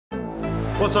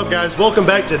What's up, guys? Welcome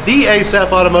back to the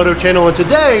ASAP Automotive channel, and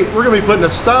today we're going to be putting a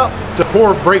stop to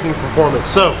poor braking performance,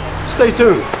 so stay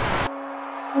tuned.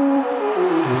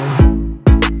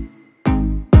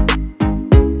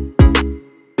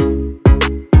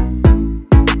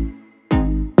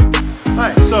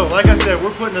 Alright, so like I said,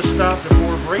 we're putting a stop to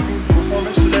poor braking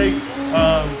performance today.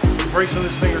 The brakes on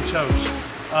this thing are toast.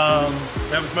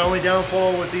 That was my only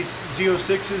downfall with these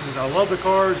Z06s, is I love the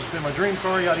cars, it's been my dream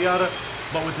car, yada yada.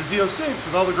 But with the Z06,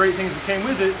 with all the great things that came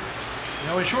with it,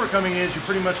 the only shortcoming is you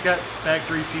pretty much got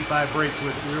factory C5 brakes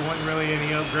with it. There wasn't really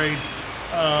any upgrade.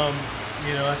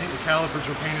 You know, I think the calipers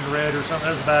were painted red or something.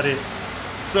 That's about it.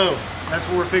 So that's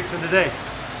what we're fixing today.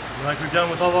 Like we've done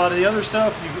with a lot of the other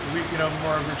stuff,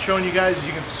 we're showing you guys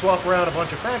you can swap around a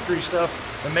bunch of factory stuff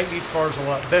and make these cars a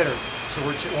lot better. So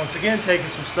we're once again taking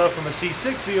some stuff from a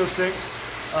C6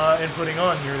 Z06 and putting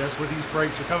on here. That's where these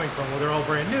brakes are coming from. Well, they're all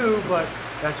brand new, but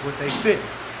that's what they fit.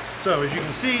 So as you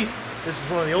can see, this is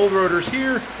one of the old rotors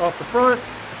here off the front.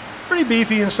 Pretty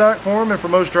beefy in stock form, and for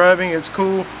most driving, it's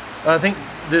cool. I think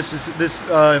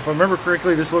if I remember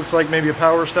correctly, this looks like maybe a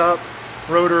power stop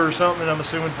rotor or something. I'm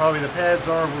assuming probably the pads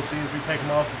are. We'll see as we take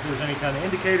them off if there's any kind of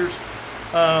indicators.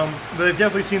 But they've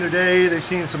definitely seen their day. They've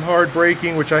seen some hard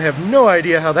braking, which I have no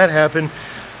idea how that happened.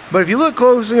 But if you look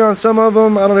closely on some of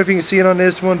them, I don't know if you can see it on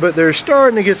this one, but they're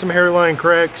starting to get some hairline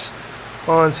cracks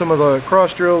on some of the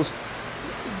cross drills.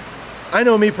 I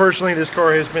know me personally, this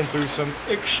car has been through some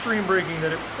extreme braking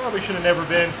that it probably should have never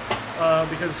been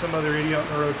because of some other idiot on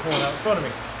the road pulling out in front of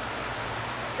me.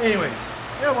 Anyways,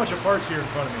 I got a bunch of parts here in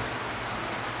front of me.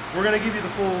 We're going to give you the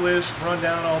full list, run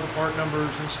down all the part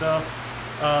numbers and stuff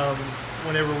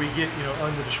whenever we get,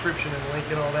 on the description and link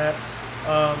and all that.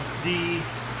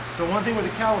 So one thing with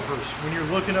the calipers, when you're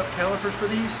looking up calipers for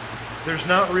these, there's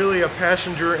not really a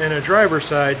passenger and a driver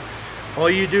side. All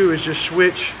you do is just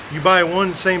switch. You buy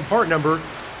one same part number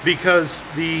because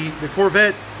the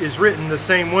Corvette is written the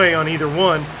same way on either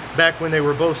one back when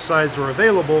both sides were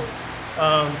available.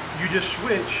 You just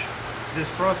switch this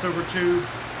crossover tube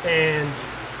and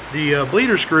the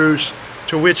bleeder screws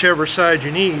to whichever side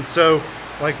you need. So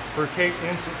like for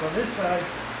instance on this side,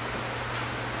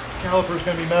 caliper is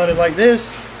going to be mounted like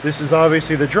this. This is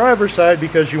obviously the driver's side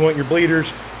because you want your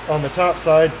bleeders on the top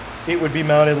side. It would be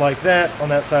mounted like that on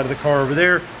that side of the car over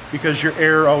there because your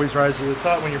air always rises to the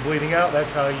top when you're bleeding out.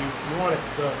 That's how you want it.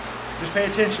 So just pay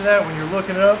attention to that when you're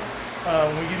looking it up.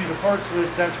 When we give you the parts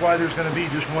list, that's why there's going to be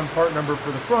just one part number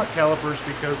for the front calipers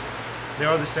because they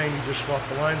are the same. You just swap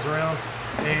the lines around.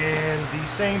 And the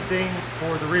same thing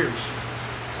for the rears.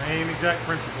 Same exact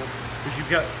principle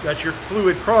because that's your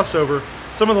fluid crossover.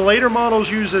 Some of the later models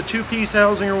use a two-piece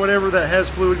housing or whatever that has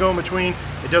fluid going between.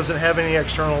 It doesn't have any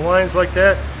external lines like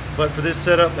that. But for this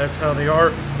setup, that's how they are.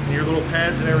 And your little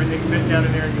pads and everything fit down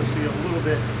in there, and you'll see a little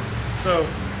bit. So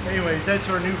anyways, that's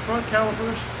our new front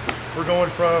calipers. We're going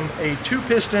from a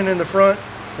 2-piston in the front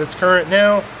that's current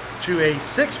now to a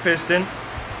 6-piston.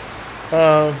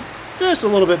 Just a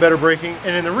little bit better braking.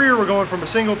 And in the rear, we're going from a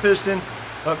single piston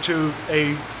up to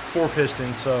a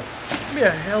 4-piston. So it'll be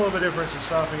a hell of a difference in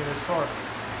stopping in this car.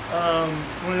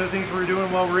 One of the things we're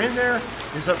doing while we're in there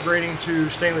is upgrading to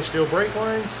stainless steel brake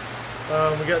lines.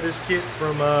 We got this kit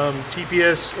from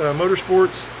TPS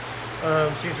Motorsports.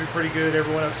 Seems to be pretty good.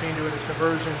 Everyone I've seen doing this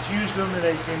conversion's used them, and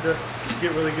they seem to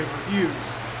get really good reviews.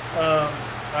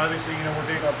 Obviously, we're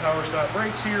big on power stop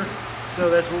brakes here, so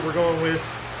that's what we're going with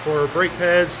for brake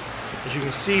pads. As you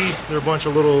can see, they're a bunch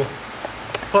of little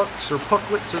pucks or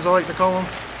pucklets, as I like to call them.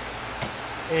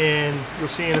 And you'll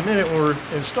see in a minute when we're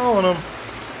installing them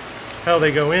how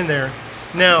they go in there.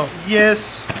 Now,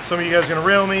 yes, some of you guys are going to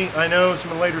rail me. I know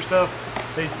some of the later stuff,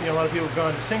 a lot of people have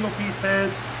gone to single piece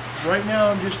pads. Right now,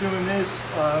 I'm just doing this.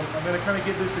 I'm going to kind of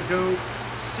give this a go,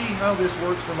 see how this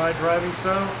works for my driving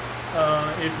style.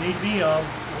 If need be,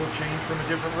 we'll change from a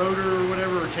different rotor or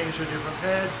whatever, or change to a different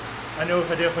pad. I know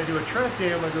if I definitely do a track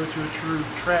day, I'm going to go to a true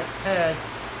track pad,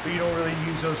 but you don't really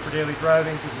use those for daily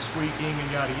driving because of squeaking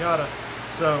and yada yada.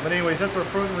 So, but anyways, that's our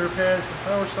front and rear pads for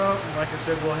power stop, and like I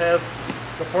said, we'll have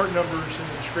the part numbers in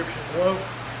the description below.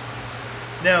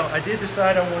 Now, I did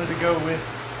decide I wanted to go with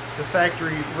the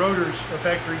factory rotors, the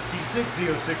factory C6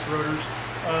 Z06 rotors,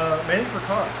 mainly for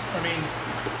cost. I mean,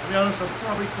 to be honest, I'm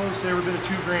probably close to every bit of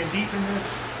 $2 grand deep in this.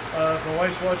 If my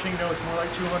wife's watching, no, it's more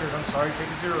like 200. I'm sorry, take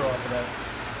a zero off of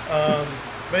that.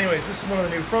 But anyways, this is one of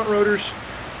the new front rotors.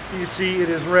 You see, it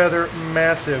is rather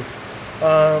massive.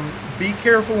 Be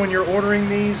careful when you're ordering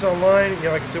these online.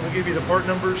 Like I said, we'll give you the part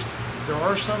numbers. There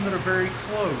are some that are very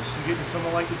close. You get to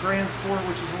something like the Grand Sport,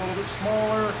 which is a little bit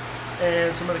smaller,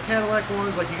 and some of the Cadillac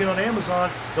ones, like you get on Amazon,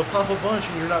 they'll pop a bunch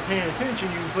and you're not paying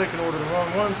attention. You can click and order the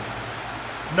wrong ones.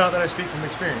 Not that I speak from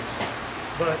experience.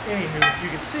 But anywho, you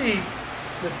can see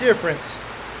the difference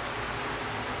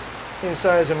in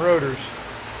size and rotors,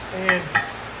 and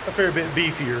a fair bit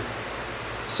beefier.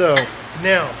 So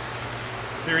now,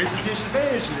 there is a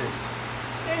disadvantage to this.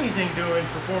 Anything doing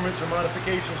performance or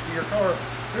modifications to your car,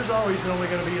 there's always only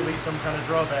going to be at least some kind of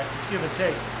drawback. It's give and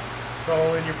take. It's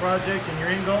all in your project and your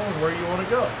end goal and where you want to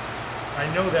go. I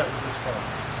know that with this car.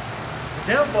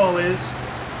 The downfall is,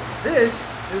 this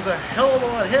is a hell of a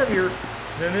lot heavier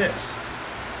than this.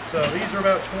 So these are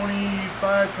about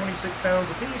 25, 26 pounds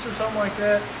a piece or something like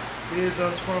that. It is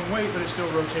unsprung weight, but it's still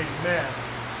rotating mass.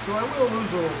 So I will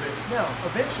lose a little bit. Now,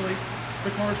 eventually,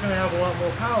 the car's going to have a lot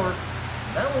more power.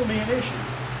 That won't be an issue.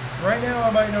 Right now,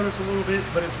 I might notice a little bit,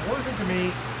 but it's worth it to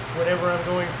me whenever I'm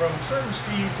going from certain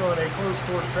speeds on a closed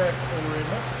course track over in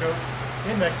Mexico,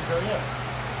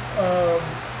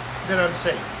 then I'm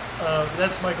safe.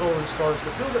 That's my goal in this car, is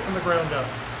to build it from the ground up.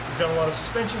 We've done a lot of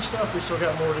suspension stuff. We still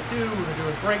got more to do. We're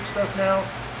doing brake stuff now.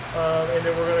 And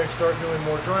then we're going to start doing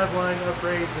more driveline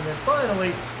upgrades. And then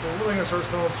finally, we're really going to start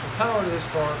throwing some power to this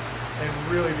car and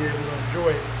really be able to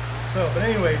enjoy it. So, but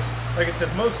anyways, like I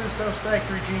said, most of this stuff's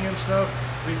factory GM stuff.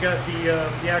 We've got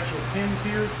the actual pins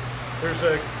here. There's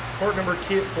a part number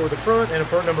kit for the front and a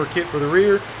part number kit for the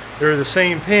rear. They're the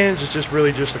same pins. It's just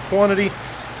really just a quantity.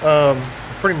 I'm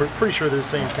pretty sure they're the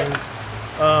same pins.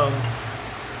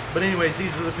 But anyways,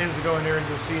 these are the pins that go in there, and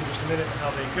you'll see in just a minute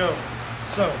how they go.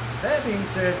 So, that being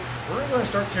said, we're going to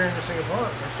start tearing this thing apart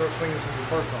and start slinging some new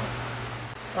parts on it.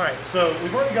 Alright, so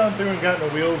we've already gone through and gotten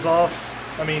the wheels off.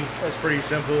 I mean, that's pretty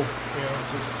simple. You know,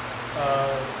 just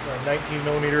 19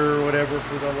 millimeter or whatever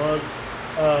for the lugs.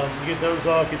 You get those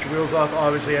off, get your wheels off,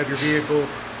 obviously have your vehicle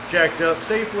jacked up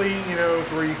safely, you know,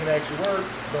 to where you can actually work.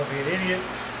 Don't be an idiot.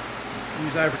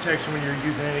 Use eye protection when you're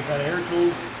using any kind of air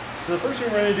tools. So the first thing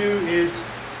we're going to do is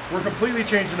we're completely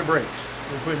changing the brakes.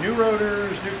 We'll put new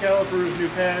rotors, new calipers, new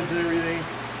pads and everything.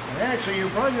 And actually, you're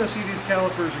probably going to see these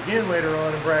calipers again later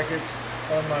on in brackets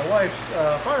on my wife's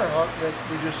Firehawk that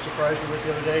we just surprised her with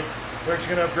the other day. We're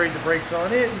actually going to upgrade the brakes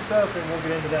on it and stuff, and we'll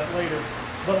get into that later.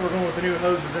 But we're going with the new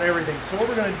hoses and everything. So what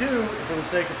we're going to do, for the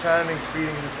sake of timing,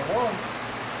 speeding this along,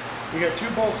 we got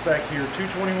two bolts back here, two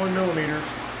 21 millimeters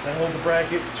that hold the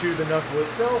bracket to the knuckle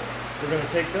itself. We're going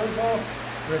to take those off.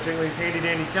 We're going to take these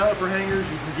handy-dandy caliper hangers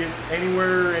you can get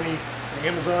anywhere, any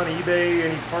Amazon, eBay,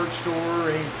 any parts store,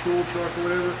 any tool truck or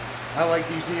whatever. I like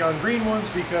these neon green ones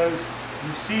because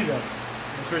you see them.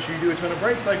 Especially if you do a ton of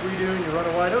brakes like we do and you're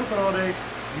running wide open all day,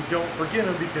 you don't forget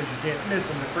them because you can't miss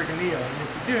them. They're freaking neon. And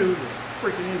if you do, you're a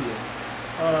freaking idiot.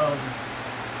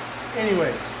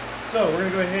 Anyways, so we're going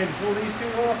to go ahead and pull these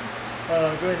two off.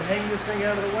 Go ahead and hang this thing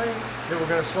out of the way. Then we're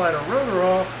going to slide our rotor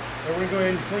off. And we're going to go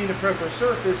ahead and clean the prep our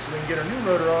surface so we can get our new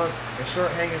rotor on and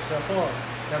start hanging stuff on.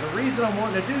 Now the reason I'm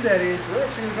wanting to do that is we're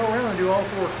actually going to go around and do all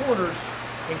four corners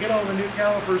and get all the new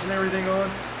calipers and everything on,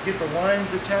 get the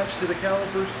lines attached to the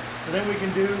calipers, so then we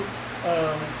can do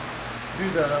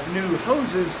the new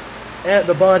hoses at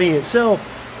the body itself.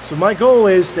 So my goal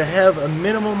is to have a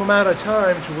minimum amount of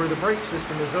time to where the brake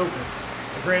system is open.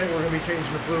 Now, granted, we're going to be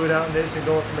changing the fluid out in this and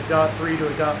going from a .3 to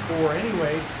a .4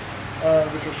 anyways,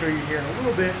 which I'll show you here in a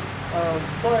little bit,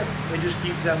 but it just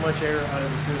keeps that much air out of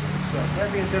the system. So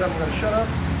that being said, I'm going to shut up,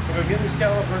 I'm going to get this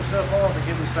caliper and stuff off and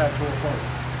get this side tore apart.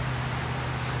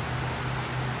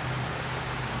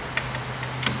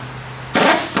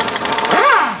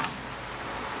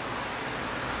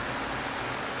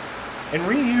 And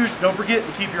reuse, don't forget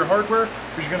to keep your hardware,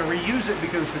 because you're going to reuse it,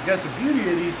 because that's the beauty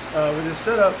of these with this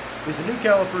setup, is the new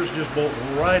calipers just bolt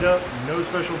right up, no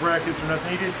special brackets or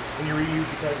nothing needed, and you reuse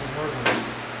the type of hardware.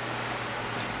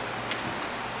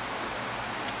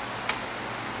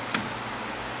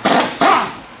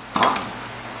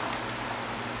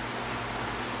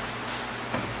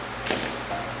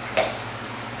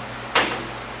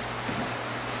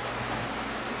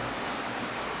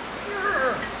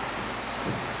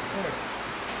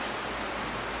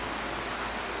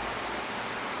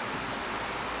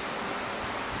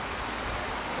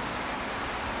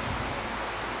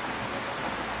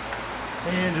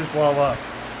 And just voila.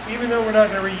 Even though we're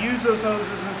not going to reuse those hoses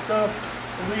and stuff,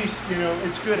 at least, you know,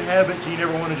 it's good habit. You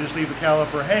never want to just leave a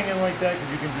caliper hanging like that,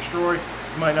 because you can destroy,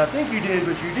 you might not think you did,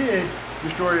 but you did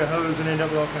destroy a hose and end up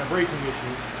with all kind of braking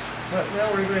issues. But now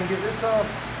we're going to go ahead and get this off.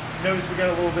 Notice we got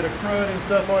a little bit of crud and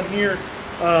stuff on here.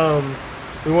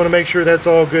 We want to make sure that's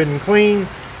all good and clean.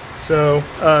 So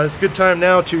it's a good time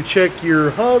now to check your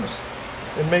hubs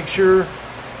and make sure,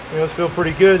 you know, it's feel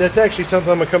pretty good. That's actually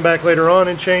something I'm going to come back later on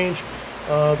and change.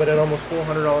 But at almost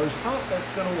 $400 a pop,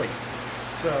 that's going to wait.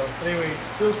 So anyway,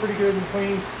 feels pretty good and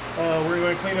clean. we're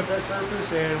going to clean up that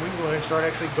surface and we're going to start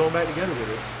actually going back together with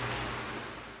this.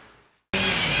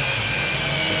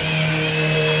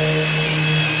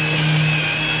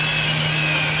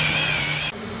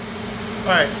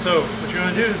 Alright, so what you're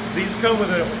going to do is these come with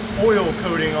an oil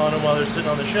coating on them while they're sitting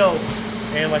on the shelf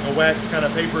and like a wax kind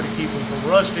of paper to keep them from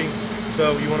rusting.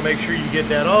 So you want to make sure you get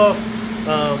that off.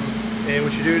 And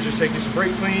what you do is just take you some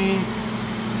brake clean,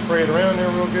 spray it around there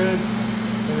real good,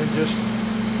 and then just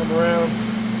come around,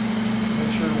 make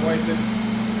sure to wipe it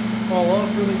all off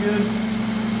really good.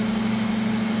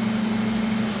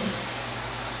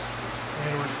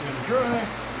 And we're just going to dry,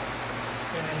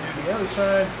 and then do the other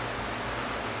side.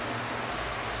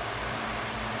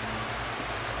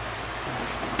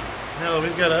 Now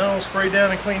we've got it all sprayed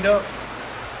down and cleaned up.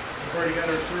 We've already got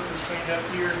our surface cleaned up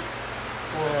here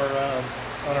for our,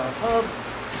 on our hub.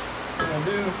 What we'll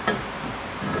do,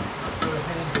 let's go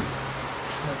ahead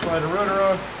and slide the rotor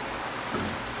on.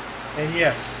 And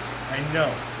yes, I know,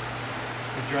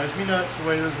 it drives me nuts the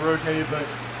way this is rotated, but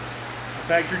the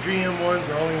factory GM ones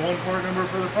are only one part number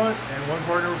for the front and one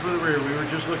part number for the rear. We were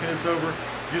just looking this over,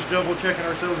 just double checking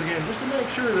ourselves again, just to make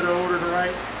sure that I ordered it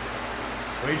right.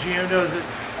 The way GM does it,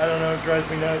 I don't know, it drives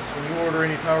me nuts. When you order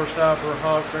any power stop or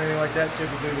Hawks or anything like that,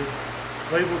 typically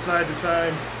they're labeled side to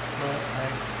side. But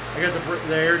I got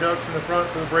the air ducts in the front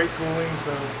for the brake cooling,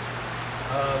 so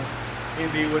it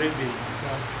be what it be. So,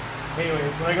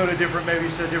 anyways, when I go to different, maybe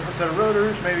a different set of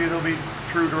rotors, maybe they'll be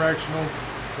true directional.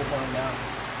 We'll find out.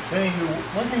 Anywho,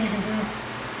 one thing you can do is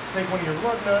take one of your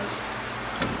lug nuts,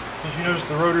 because you notice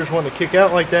the rotors want to kick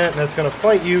out like that, and that's going to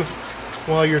fight you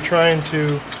while you're trying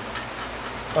to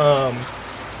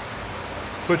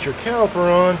put your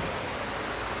caliper on.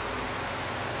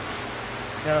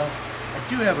 Now, I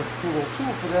do have a cool little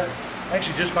tool for that. I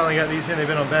actually just finally got these in. They've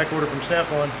been on back order from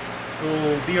Snap-on.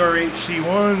 Little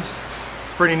BRHC1s.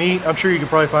 It's pretty neat. I'm sure you could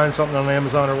probably find something on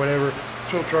Amazon or whatever.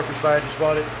 Tool truckers buy it, just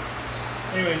bought it.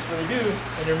 Anyways, what they do,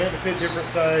 and they're meant to fit different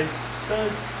size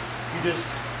studs, you just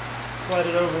slide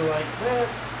it over like that,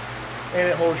 and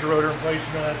it holds your rotor in place.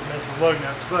 You don't have to mess with lug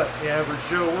nuts. But the average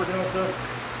Joe working on stuff,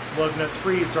 lug nuts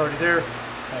free, it's already there.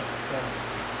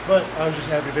 But I was just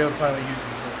happy to be able to finally use it.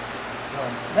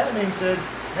 That being said,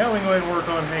 now we can go ahead and work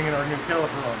on hanging our new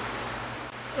caliper on.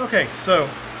 Okay, so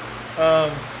I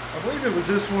believe it was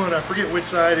this one. I forget which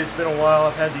side. It's been a while.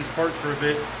 I've had these parts for a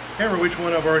bit. Can't remember which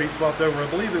one I've already swapped over. I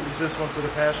believe it was this one for the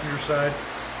passenger side.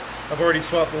 I've already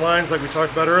swapped the lines like we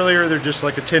talked about earlier. They're just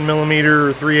like a 10mm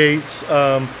or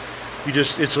 3/8.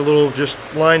 It's a little just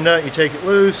line nut. You take it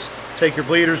loose, take your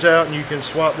bleeders out, and you can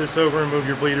swap this over and move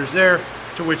your bleeders there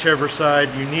to whichever side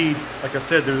you need. Like I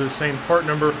said, they're the same part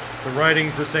number. The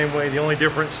writing's the same way. The only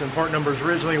difference in part numbers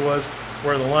originally was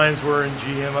where the lines were, and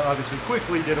GM obviously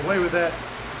quickly did away with that.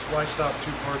 That's why I stopped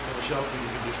 2 parts on the shelf and you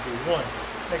can just do 1.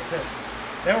 Makes sense.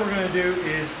 Now what we're going to do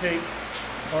is take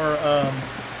our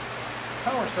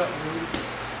power stop lube,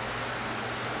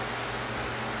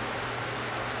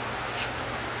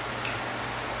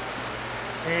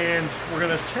 and we're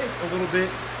going to take a little bit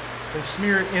and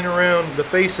smear it in around the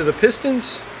face of the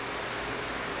pistons,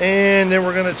 and then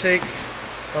we're going to take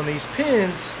on these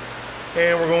pins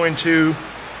and we're going to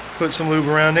put some lube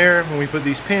around there when we put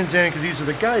these pins in, because these are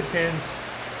the guide pins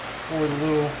for the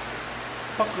little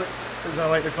pucklets, as I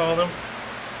like to call them.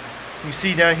 You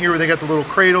see down here where they got the little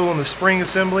cradle and the spring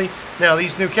assembly. Now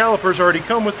these new calipers already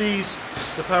come with these.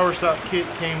 The power stop kit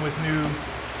came with new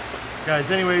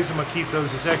guides anyways. I'm going to keep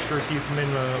those as extra, keep them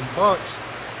in the box.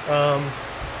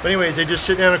 But anyways, they just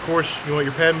sit down. Of course, you want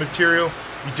your pad material.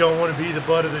 You don't want to be the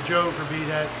butt of the joke or be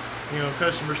that, you know,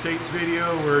 customer states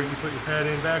video where you put your pad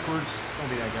in backwards. Don't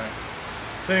be that guy.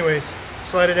 So anyways,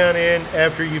 slide it down in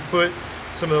after you've put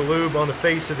some of the lube on the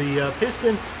face of the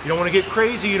piston. You don't want to get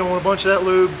crazy. You don't want a bunch of that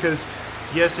lube, because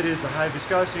yes, it is a high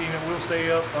viscosity and it will stay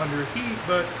up under heat,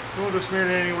 but you don't want to smear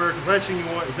it anywhere, because the last thing you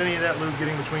want is any of that lube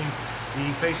getting between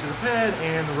the face of the pad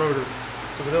and the rotor.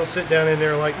 So they'll sit down in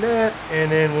there like that,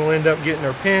 and then we'll end up getting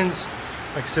our pins.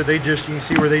 Like I said, you can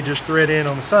see where they just thread in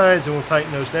on the sides, and we'll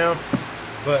tighten those down.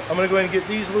 But I'm going to go ahead and get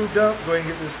these lubed up, go ahead and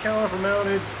get this caliper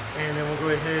mounted, and then we'll go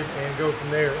ahead and go from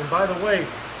there. And by the way,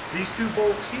 these 2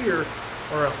 bolts here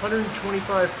are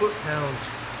 125 foot-pounds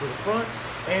for the front,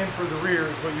 and for the rear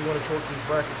is what you want to torque these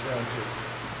brackets down to.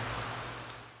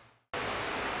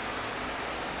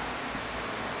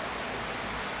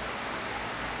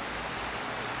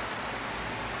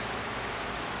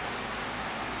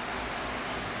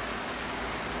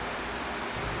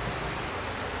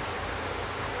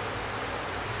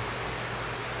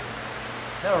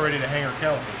 Now we're ready to hang our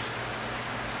calipers.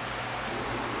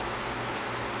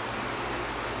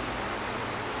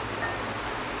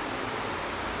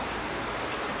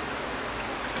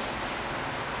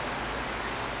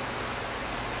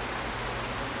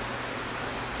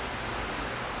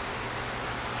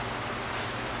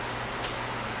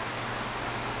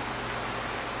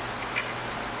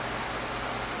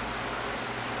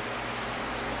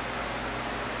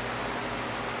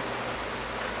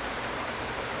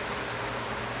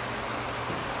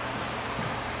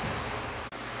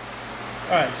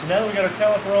 Alright, so now that we got our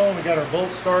caliper on, we got our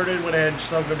bolts started, went ahead and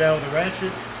snugged them down with a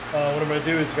ratchet. What I'm going to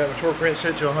do is got my torque wrench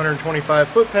set to 125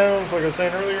 foot-pounds, like I was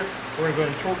saying earlier. We're going to go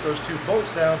ahead and torque those 2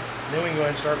 bolts down, and then we can go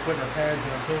ahead and start putting our pads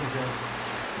and our pins in.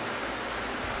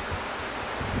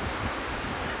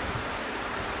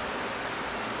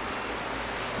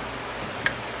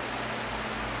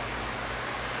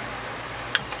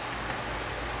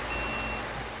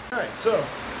 Alright, so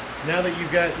now that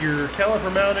you've got your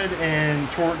caliper mounted and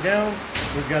torqued down,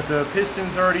 we've got the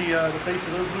pistons already, the face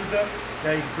of those lubed up.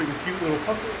 Now you can put your cute little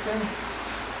pucklets in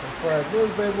and slide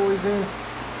those bad boys in.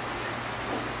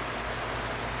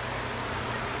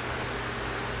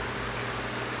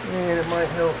 And it might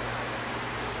help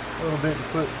a little bit to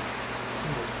put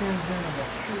some of the pins in, I'm not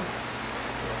sure.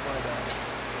 We'll find out.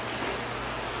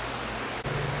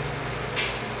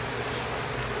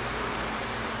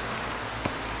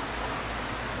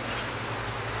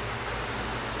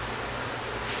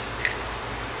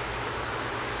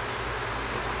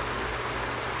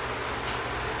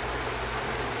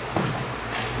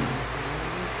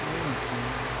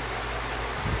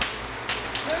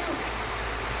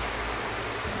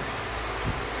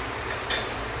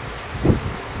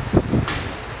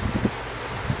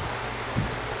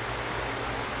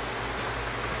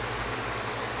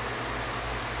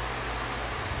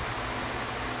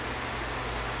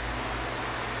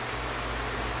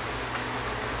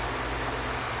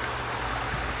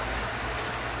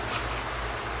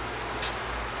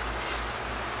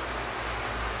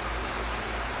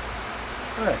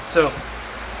 Alright, so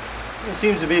it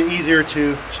seems to be easier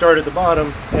to start at the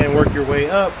bottom and work your way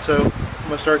up. So I'm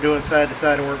going to start doing side to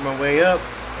side and work my way up,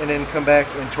 and then come back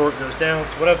and torque those down.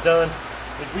 So what I've done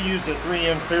is we use a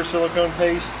 3M clear silicone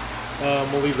paste.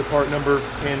 We'll leave the part number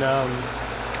in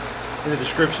the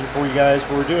description for you guys.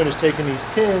 What we're doing is taking these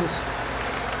pins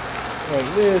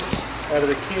like this out of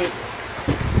the kit,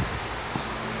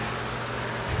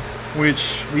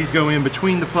 which these go in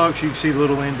between the pucks. You can see the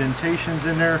little indentations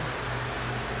in there.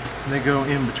 And they go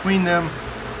in between them,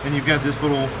 and you've got this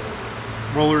little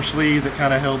roller sleeve that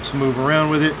kind of helps move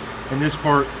around with it, and this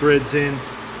part threads in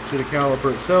to the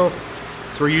caliper itself.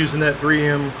 So we're using that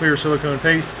 3M clear silicone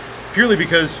paste purely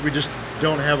because we just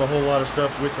don't have a whole lot of stuff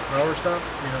with the power stop.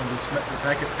 You know, the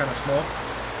packet's kind of small,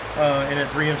 and that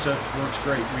 3M stuff works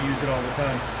great. We use it all the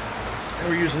time. And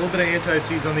we're using a little bit of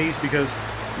anti-seize on these because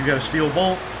you've got a steel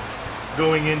bolt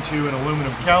going into an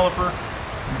aluminum caliper.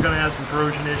 You're going to have some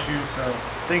corrosion issues, so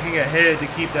thinking ahead to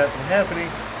keep that from happening.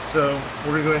 So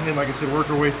we're going to go ahead and, like I said, work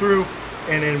our way through,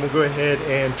 and then we'll go ahead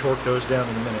and torque those down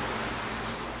in a minute.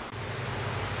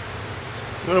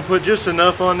 I'm going to put just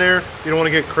enough on there. You don't want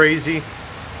to get crazy,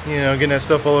 you know, getting that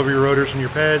stuff all over your rotors and your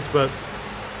pads, but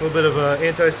a little bit of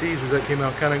anti-seize, that came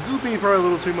out kind of goopy, probably a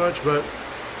little too much, but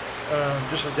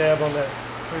just a dab on that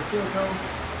clear silicone.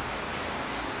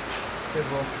 So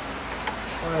we'll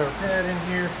slide our pad in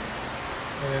here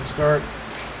and then start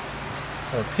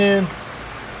our pin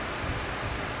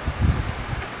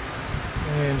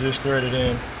and just thread it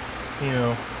in, you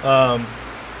know.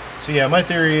 So yeah, my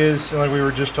theory is, like we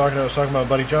were just talking about, I was talking about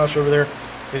Buddy Josh over there,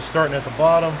 is starting at the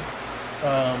bottom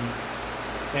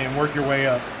and work your way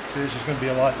up. So it's just going to be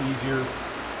a lot easier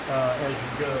as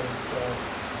you go. So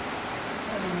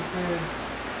that being said,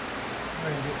 I'm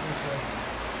going to get this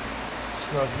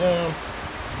one snug down.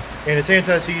 And it's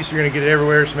anti-seize, so you're going to get it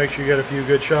everywhere, so make sure you got a few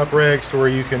good shop rags to where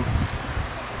you can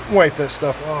wipe that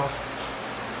stuff off.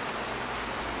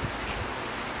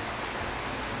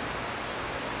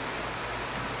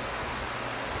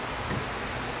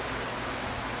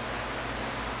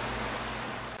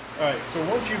 Alright, so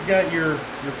once you've got your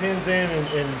pins in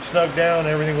and snugged down and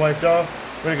everything wiped off,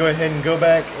 we're going to go ahead and go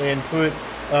back and put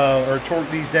or torque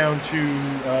these down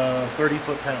to 30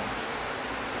 foot-pounds.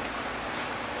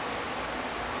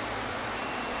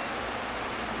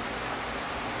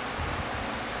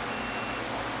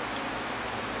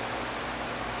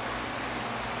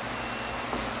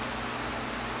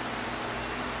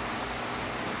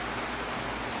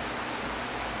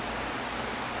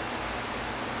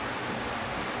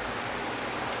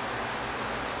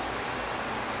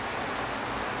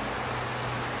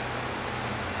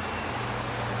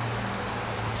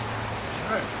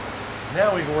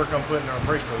 Now we can work on putting our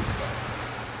brake hose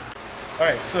on.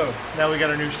 Alright, so now we got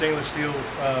our new stainless steel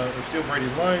or steel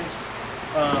braided lines.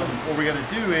 What we got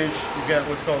to do is we've got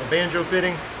what's called a banjo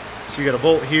fitting. So you got a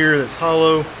bolt here that's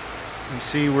hollow. You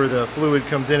see where the fluid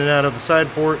comes in and out of the side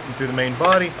port and through the main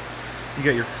body. You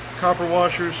got your copper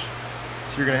washers.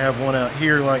 So you're going to have one out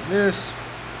here like this.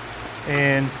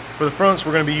 And for the fronts,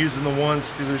 we're going to be using the ones,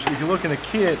 because if you look in the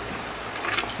kit,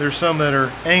 there's some that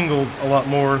are angled a lot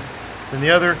more than the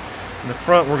other. In the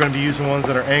front, we're going to be using ones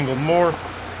that are angled more.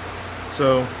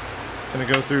 So it's going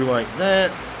to go through like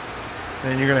that.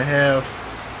 Then you're going to have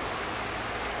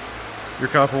your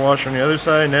copper washer on the other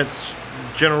side, and that's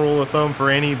general rule of thumb for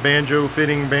any banjo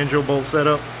fitting, banjo bolt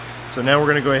setup. So now we're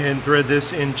going to go ahead and thread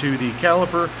this into the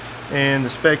caliper, and the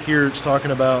spec here, it's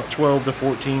talking about 12 to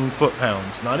 14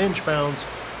 foot-pounds, not inch-pounds,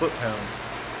 foot-pounds.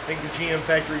 I think the GM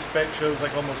factory spec shows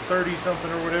like almost 30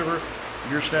 something or whatever.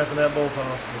 You're snapping that bolt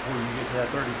off before you get to that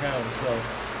 30 pounds. So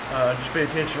just pay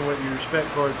attention to what your spec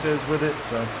card says with it.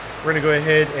 So we're going to go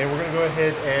ahead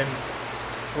and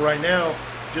for right now,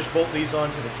 just bolt these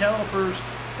onto the calipers,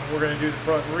 and we're going to do the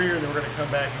front and rear, and then we're going to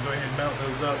come back and go ahead and mount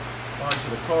those up onto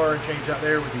the car and change out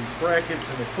there with these brackets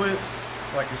and the clips.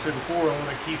 Like I said before, I want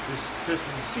to keep this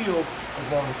system sealed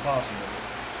as long as possible.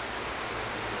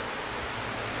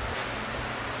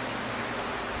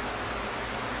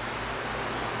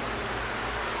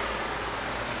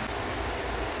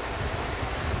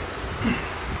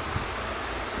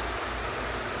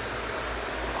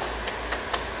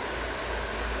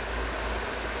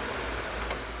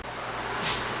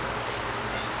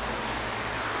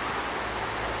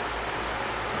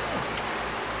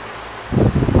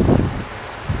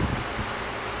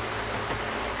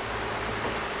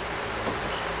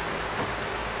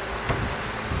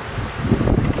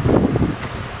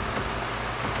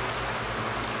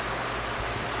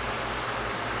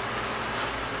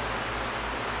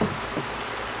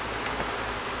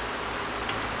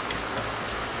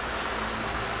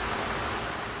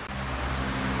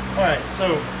 Alright,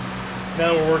 so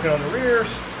now we're working on the rears.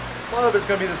 A lot of it's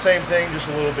going to be the same thing, just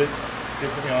a little bit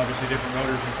different, obviously different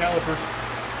rotors and calipers.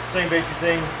 Same basic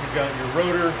thing, you've got your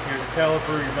rotor, your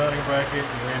caliper, your mounting bracket,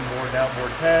 your inboard and outboard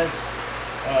pads.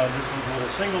 This one's a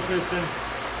little single piston.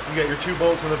 You got your 2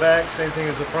 bolts on the back, same thing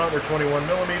as the front. They're 21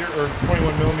 millimeter,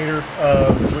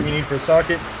 is what you need for a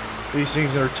socket. These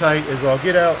things are tight as all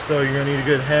get out, so you're going to need a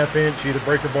good 1/2 inch, either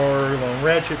breaker bar or long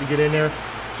ratchet to get in there.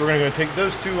 So we're going to take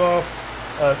those 2 off.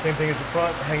 Same thing as the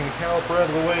front, hang the caliper out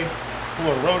of the way, pull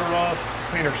our rotor off,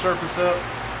 clean our surface up,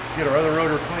 get our other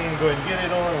rotor clean, go ahead and get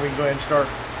it on, and we can go ahead and start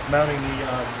mounting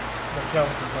the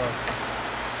calipers on.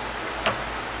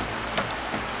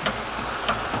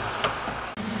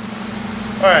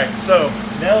 Alright, so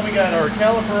now we got our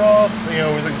caliper off,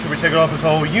 so we take off this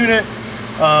whole unit.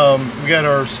 We got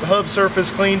our hub surface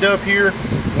cleaned up here.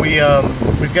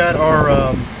 We've got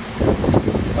our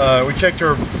we checked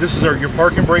this is your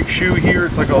parking brake shoe here.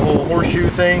 It's like a whole horseshoe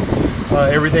thing.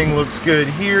 Everything looks good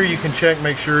here. You can check,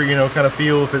 make sure, kind of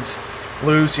feel if it's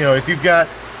loose. If you've got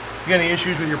any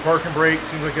issues with your parking brake,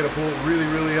 seems like you gotta pull it really,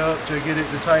 really up to get it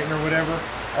to tighten or whatever.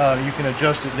 You can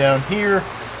adjust it down here.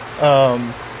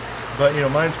 But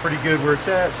mine's pretty good where it's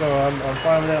at, so I'm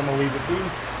fine with that. I'm gonna leave it be.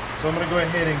 So I'm gonna go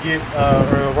ahead and get,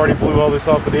 I've already blew all this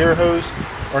off with the air hose.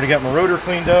 Already got my rotor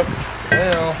cleaned up.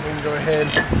 Now we can go ahead,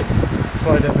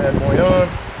 slide that bad boy on,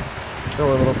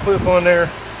 throw a little clip on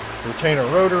there, retain our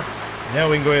rotor. Now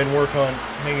we can go ahead and work on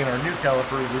hanging our new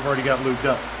caliper that we've already got lubed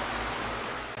up.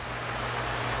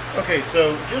 Okay,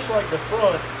 so just like the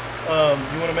front,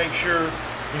 you want to make sure,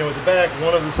 with the back,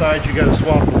 one of the sides you got to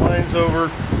swap the lines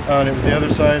over, and it was the other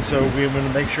side, so we want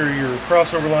to make sure your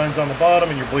crossover line's on the bottom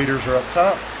and your bleeders are up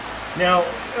top. Now,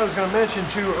 I was going to mention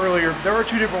too earlier, there are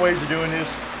 2 different ways of doing this.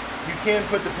 You can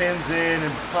put the pins in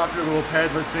and pop your little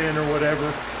padlets in or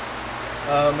whatever.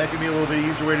 That can be a little bit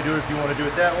easier way to do it if you want to do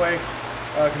it that way.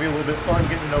 It can be a little bit fun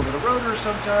getting over the rotor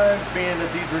sometimes, being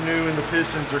that these are new and the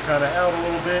pistons are kind of out a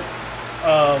little bit.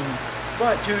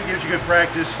 But too, it gives you good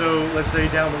practice. So let's say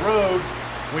down the road,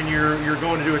 when you're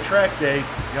going to do a track day,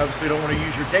 you obviously don't want to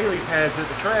use your daily pads at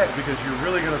the track because you're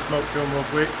really going to smoke to them real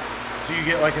quick. So you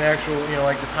get like an actual,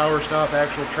 like the Power Stop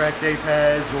actual track day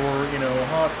pads or,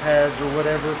 hot pads or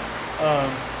whatever.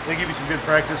 They give you some good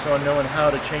practice on knowing how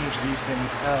to change these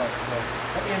things out. So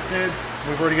that being said,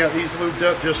 we've already got these lubed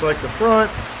up just like the front,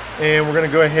 and we're going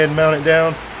to go ahead and mount it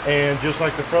down. And just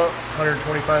like the front,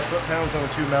 125 foot-pounds on the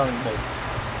 2 mounting bolts.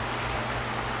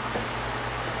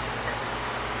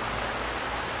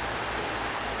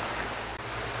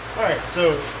 Alright,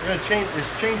 so we're going to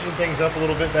changing things up a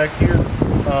little bit back here.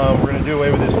 We're going to do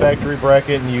away with this factory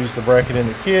bracket and use the bracket in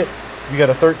the kit. You got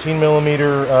a 13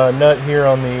 millimeter nut here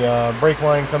on the brake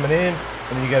line coming in,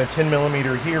 and then you got a 10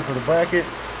 millimeter here for the bracket.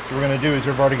 So what we're going to do is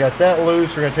we've already got that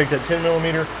loose. We're going to take that 10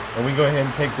 millimeter, and we can go ahead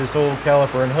and take this old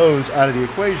caliper and hose out of the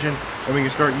equation, and we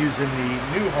can start using the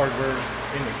new hardware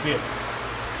in the kit.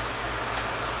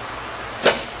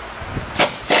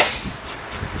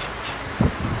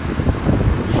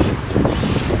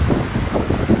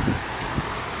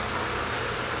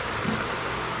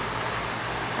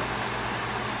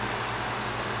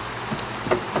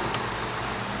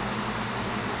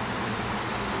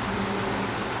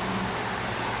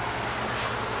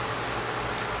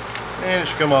 and it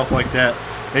should come off like that.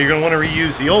 Now you're going to want to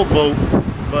reuse the old bolt,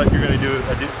 but you're going to do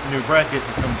a new bracket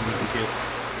that comes with the kit.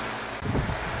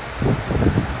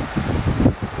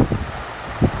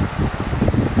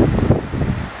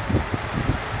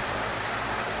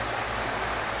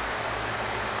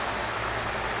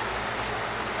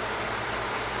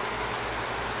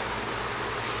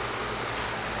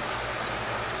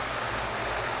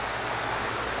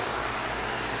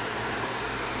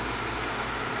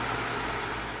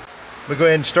 But go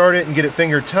ahead and start it and get it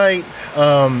finger tight,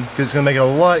 because it's going to make it a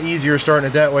lot easier starting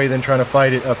it that way than trying to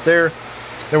fight it up there.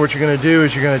 Then what you're going to do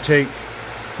is you're going to take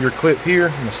your clip here.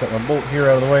 I'm going to set my bolt here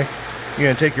out of the way. You're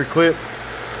going to take your clip,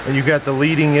 and you've got the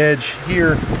leading edge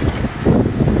here.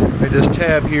 And this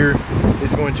tab here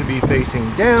is going to be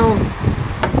facing down,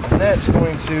 and that's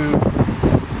going to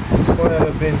slide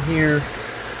up in here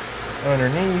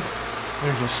underneath.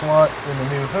 There's a slot in the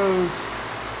new hose.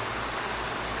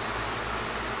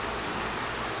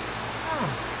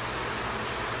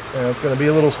 And it's going to be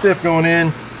a little stiff going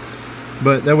in,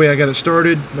 but that way I got it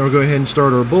started. Now we'll go ahead and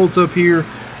start our bolts up here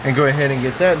and go ahead and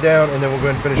get that down, and then we'll go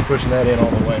ahead and finish pushing that in all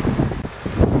the way.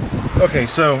 Okay,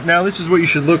 so now this is what you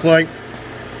should look like.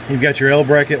 You've got your L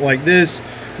bracket like this.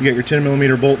 You got your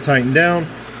 10mm bolt tightened down.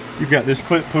 You've got this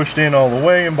clip pushed in all the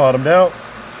way and bottomed out.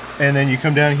 And then you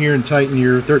come down here and tighten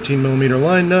your 13mm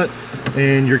line nut,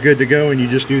 and you're good to go, and you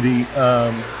just do the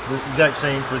exact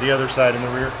same for the other side in the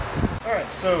rear. All right,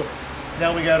 so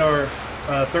now we got our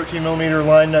 13mm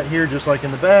line nut here, just like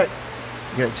in the back.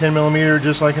 You got 10mm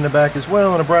just like in the back as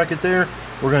well, and a bracket there.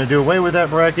 We're going to do away with that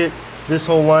bracket. This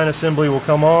whole line assembly will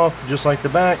come off just like the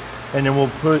back, and then we'll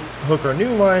hook our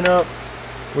new line up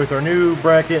with our new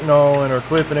bracket and all, and our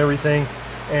clip and everything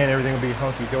will be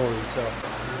hunky-dory. So.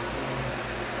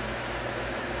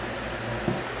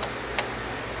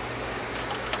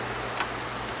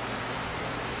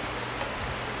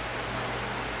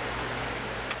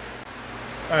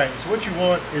 Alright, so what you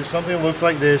want is something that looks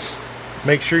like this.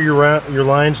 Make sure your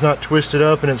line's not twisted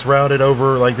up and it's routed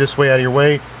over like this way out of your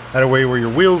way where your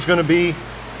wheel's going to be.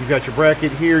 You've got your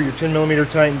bracket here, your 10mm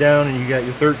tightened down, and you got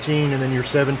your 13 and then your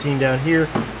 17 down here.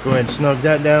 Go ahead and snug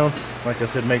that down. Like I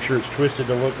said, make sure it's twisted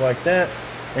to look like that.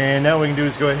 And now what we can do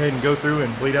is go ahead and go through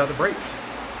and bleed out the brakes.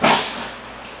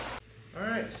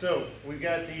 Alright, so we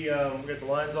got the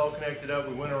lines all connected up.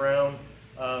 We went around.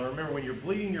 Remember, when you're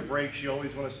bleeding your brakes, you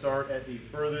always want to start at the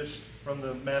furthest from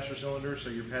the master cylinder, so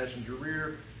your passenger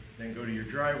rear, then go to your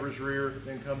driver's rear,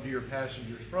 then come to your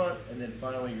passenger's front, and then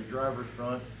finally your driver's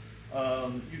front.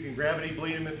 You can gravity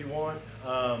bleed them if you want.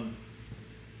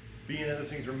 Being that those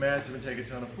things are massive and take a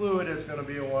ton of fluid, it's going to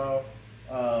be a while.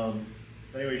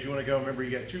 Anyways, you want to go, remember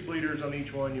you got 2 bleeders on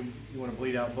each one. You want to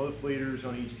bleed out both bleeders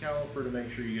on each caliper to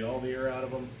make sure you get all the air out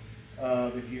of them.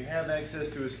 If you have access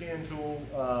to a scan tool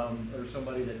or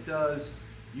somebody that does,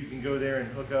 you can go there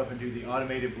and hook up and do the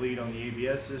automated bleed on the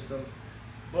ABS system.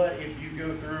 But if you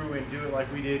go through and do it like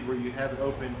we did, where you have it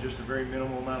open just a very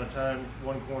minimal amount of time,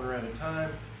 one corner at a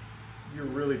time, you're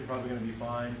really probably going to be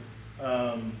fine.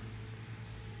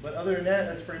 But other than that,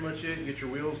 that's pretty much it. Get your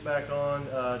wheels back on,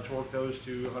 torque those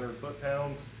to 100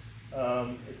 foot-pounds.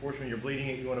 Of course, when you're bleeding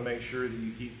it, you want to make sure that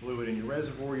you keep fluid in your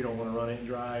reservoir. You don't want to run it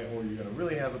dry, or you're going to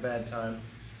really have a bad time.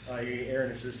 You get air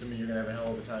in the system, and you're going to have a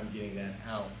hell of a time getting that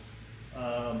out.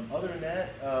 Other than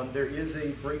that, there is a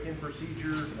break-in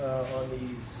procedure on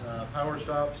these power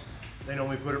stops. They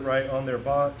normally put it right on their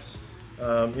box.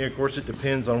 Yeah, of course, it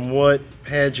depends on what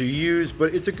pads you use,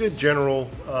 but it's a good general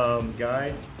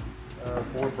guide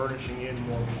for burnishing in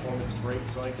more performance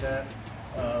brakes like that.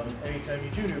 Anytime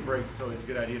you do new brakes, it's always a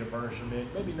good idea to burnish them in.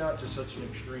 Maybe not to such an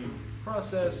extreme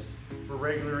process for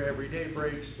regular everyday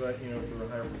brakes, but you know, for a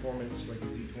higher performance like the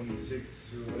Z26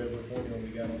 or whatever formula we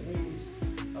got on these,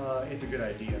 it's a good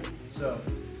idea. So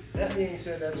that being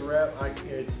said, that's a wrap.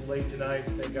 It's late tonight.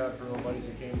 Thank God for all the buddies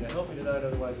that came to help me tonight.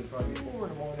 Otherwise, it'd probably be 4 in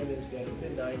the morning instead of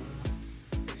midnight.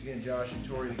 Thanks again, Josh and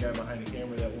Tori, the guy behind the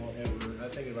camera that won't ever.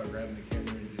 I'm thinking about grabbing the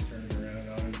camera and just turning it around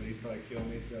on him, but he'd probably kill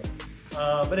me. So.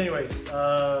 But anyways,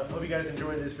 hope you guys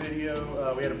enjoyed this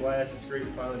video. We had a blast. It's great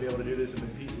to finally be able to do this. I've been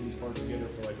piecing these parts together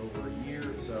for like over a year,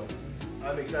 so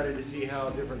I'm excited to see how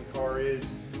different the car is.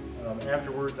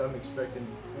 Afterwards, I'm expecting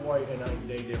quite a night and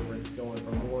day difference going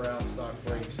from more out stock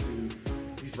brakes to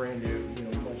these brand new, you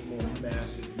know, much more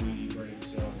massive, meaty brakes.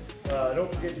 So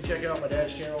don't forget to check out my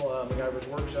dad's channel, MacGyver's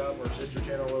Workshop, our sister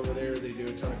channel over there. They do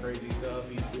a ton of crazy stuff.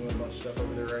 He's doing a bunch of stuff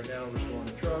over there right now, restoring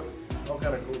the truck. All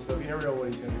kind of cool stuff. You never know what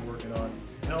he's going to be working on.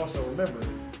 And also remember,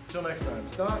 until next time,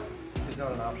 stock is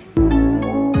not an option.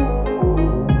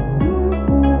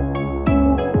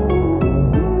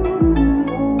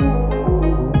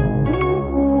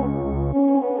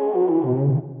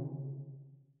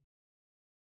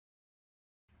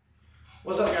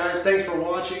 What's up, guys? Thanks for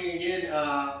watching again.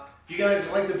 If you guys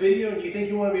like the video and you think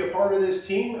you want to be a part of this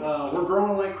team, we're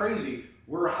growing like crazy.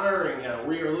 We're hiring now.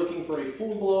 We are looking for a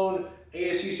full-blown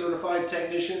ASE certified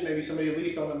technician, maybe somebody at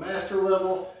least on the master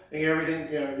level, and everything,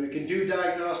 who can do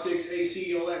diagnostics,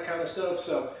 AC, all that kind of stuff.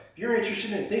 So if you're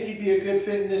interested and think you'd be a good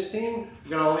fit in this team, we've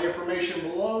got all the information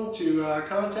below to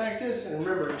contact us. And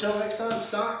remember, until next time,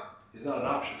 stock is not an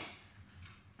option.